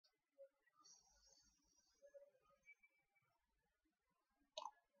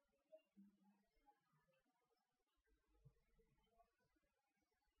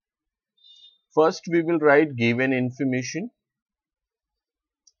First we will write given information.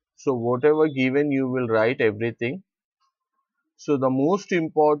 So whatever given, you will write everything. So the most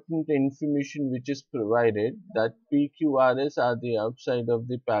important information which is provided, that PQRS are the outside of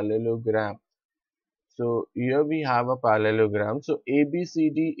the parallelogram. So here we have a parallelogram. So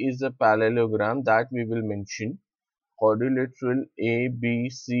ABCD is a parallelogram that we will mention. Quadrilateral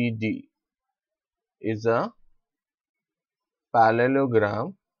ABCD is a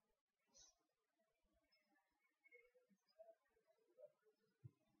parallelogram,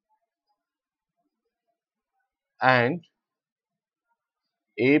 and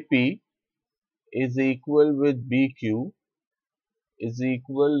AP is equal with BQ is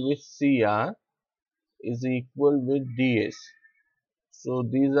equal with CR is equal with DS. So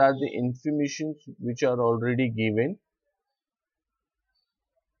these are the informations which are already given.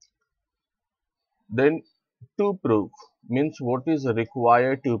 Then to prove means what is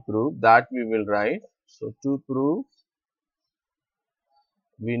required to prove, that we will write. So to prove,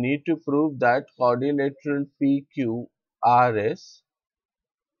 we need to prove that quadrilateral PQRS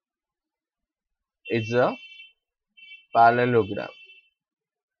is a parallelogram,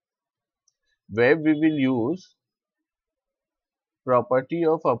 where we will use property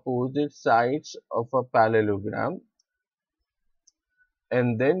of opposite sides of a parallelogram,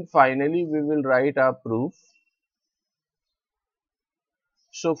 and then finally we will write our proof.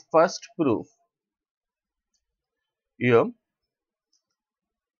 So first proof, here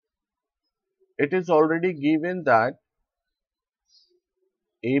it is already given that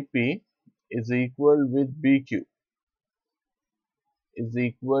AP is equal with BQ is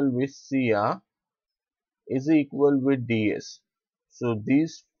equal with CR is equal with DS. So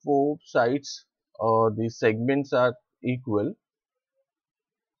these four sides or these segments are equal.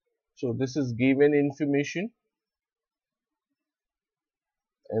 So this is given information,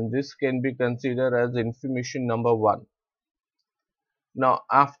 and this can be considered as information number 1. Now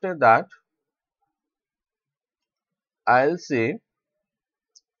after that, I'll say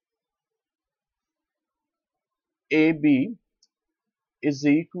AB is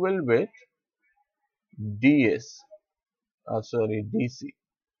equal with DS, DC,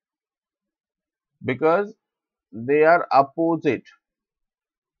 because they are opposite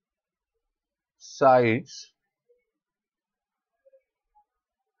sides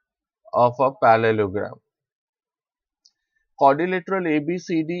of a parallelogram. Quadrilateral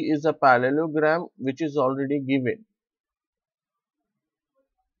ABCD is a parallelogram which is already given.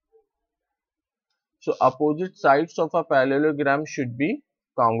 So opposite sides of a parallelogram should be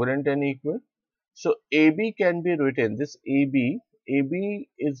congruent and equal. So AB can be written, this AB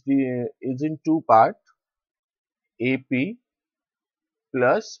is in two parts, AP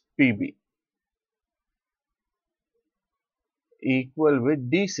plus PB equal with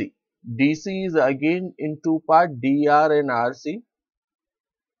DC. DC is again in two parts, DR and RC,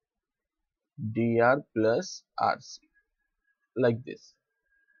 DR plus RC, like this.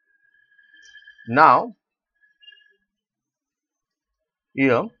 Now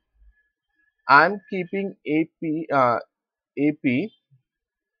here I am keeping AP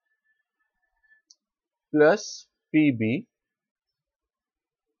plus PB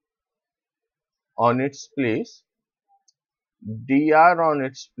on its place, DR on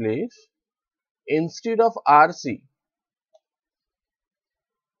its place. Instead of RC,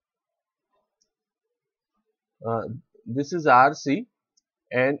 this is RC,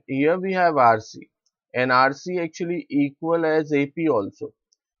 and here we have RC, and RC actually equal as AP also.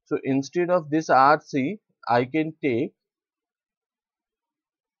 So instead of this RC, I can take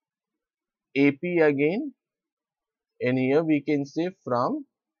AP again, and here we can say from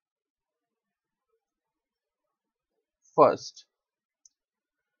first.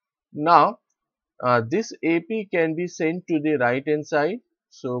 Now this AP can be sent to the right hand side.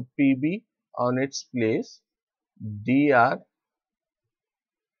 So PB on its place, DR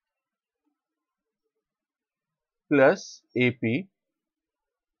plus AP,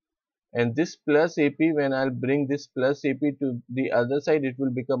 and this plus AP, when I'll bring this plus AP to the other side, it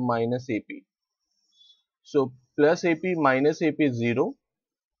will become minus AP. So plus AP minus AP is 0.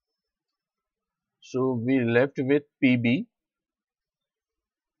 So we left with PB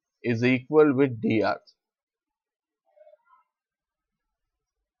is equal with DR.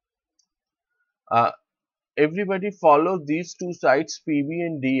 Everybody follow these two sides, PB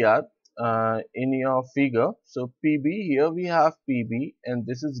and DR, in your figure. So PB, here we have PB and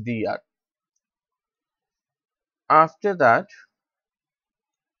this is DR. After that,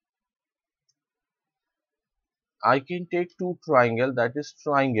 I can take two triangle, that is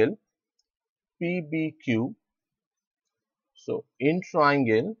triangle PBQ. So in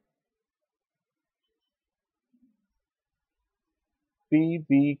triangle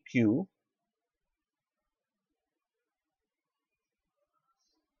PBQ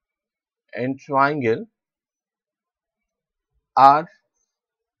and triangle RDS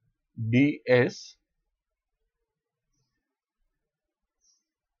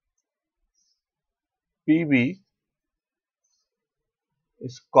PB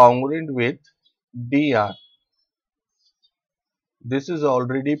is congruent with DR. This is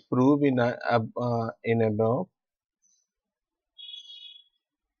already proved in above.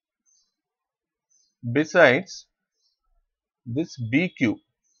 Besides this BQ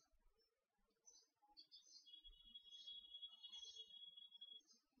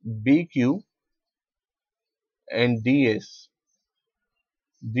and DS,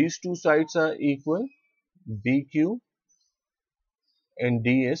 these two sides are equal. BQ and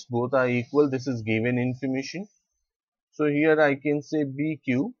DS both are equal. This is given information. So here I can say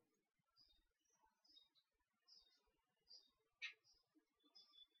BQ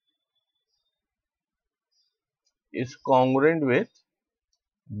is congruent with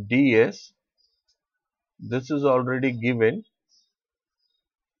DS. This is already given,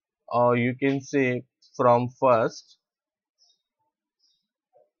 or you can say from first.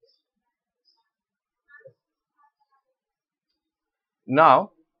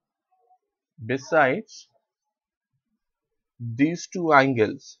 Now, besides these two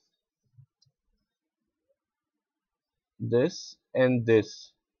angles, this and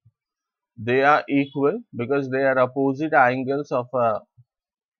this, they are equal because they are opposite angles of a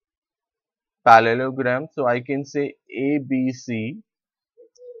parallelogram. So I can say ABC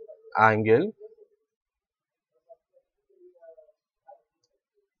angle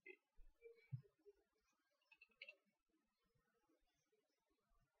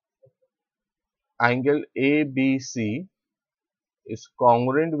ABC is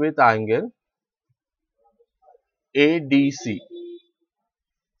congruent with angle ADC.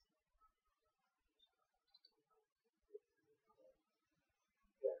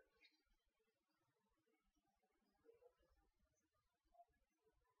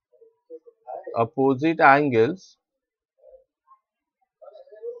 Opposite angles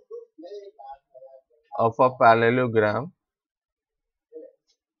of a parallelogram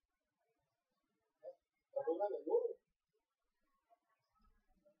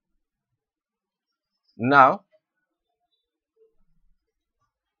now,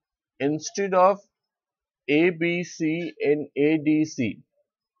 instead of ABC and ADC,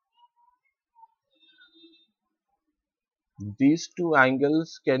 these two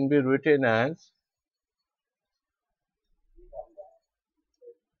angles can be written as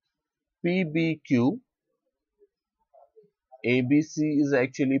PBQ. ABC is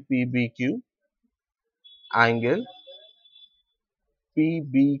actually PBQ. Angle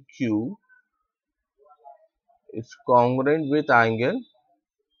PBQ is congruent with angle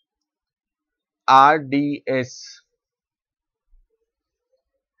RDS.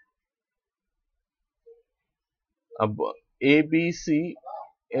 ABC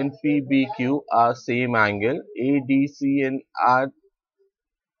and PBQ are same angle. ADC and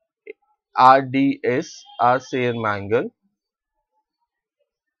RDS are same angle.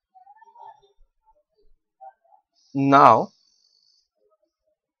 Now,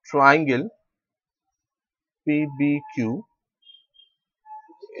 triangle PBQ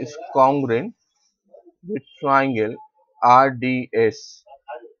is congruent with triangle RDS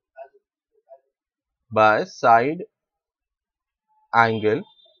by side angle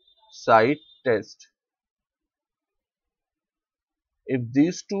side test. If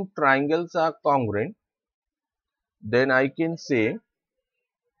these two triangles are congruent, then I can say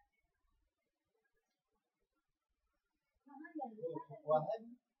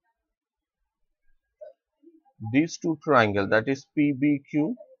these two triangles, that is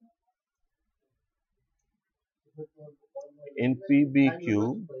PBQ in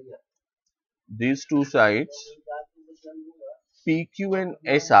PBQ, these two sides PQ and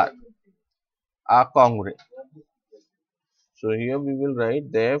SR are congruent. So here we will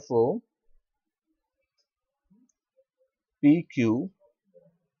write, therefore PQ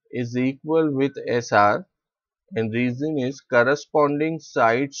is equal with SR, and reason is corresponding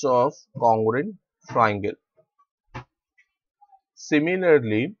sides of congruent triangle.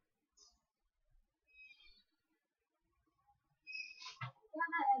 Similarly,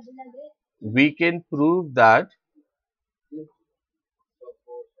 we can prove that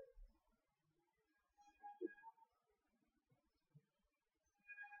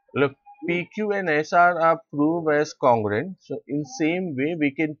look, PQ and SR are proved as congruent. So in same way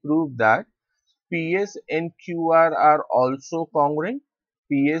we can prove that PS and QR are also congruent.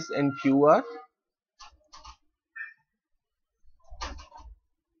 PS and QR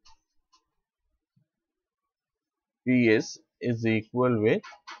PS is equal with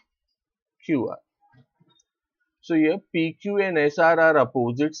QR. So here PQ and SR are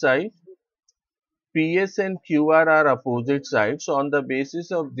opposite sides. PS and QR are opposite sides. So on the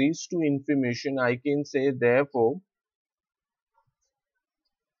basis of these two information, I can say therefore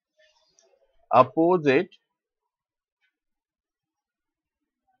opposite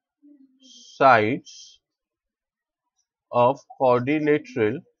sides of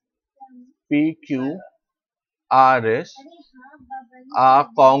quadrilateral PQRS are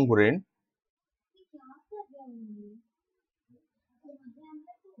congruent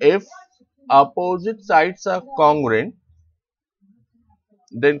if opposite sides are congruent,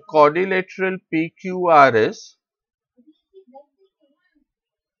 then quadrilateral PQRS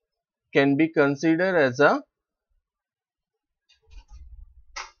can be considered as a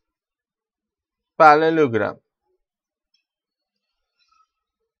parallelogram.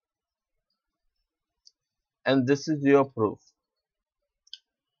 And this is your proof.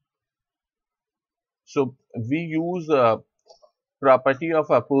 So we use a property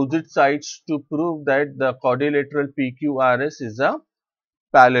of opposite sides to prove that the quadrilateral PQRS is a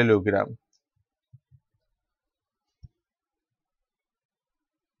parallelogram.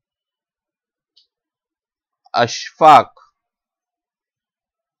 Ashfaq.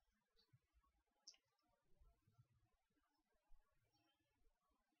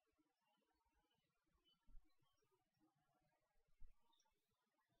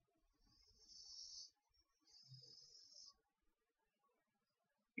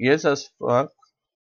 Yes, Ashfaq.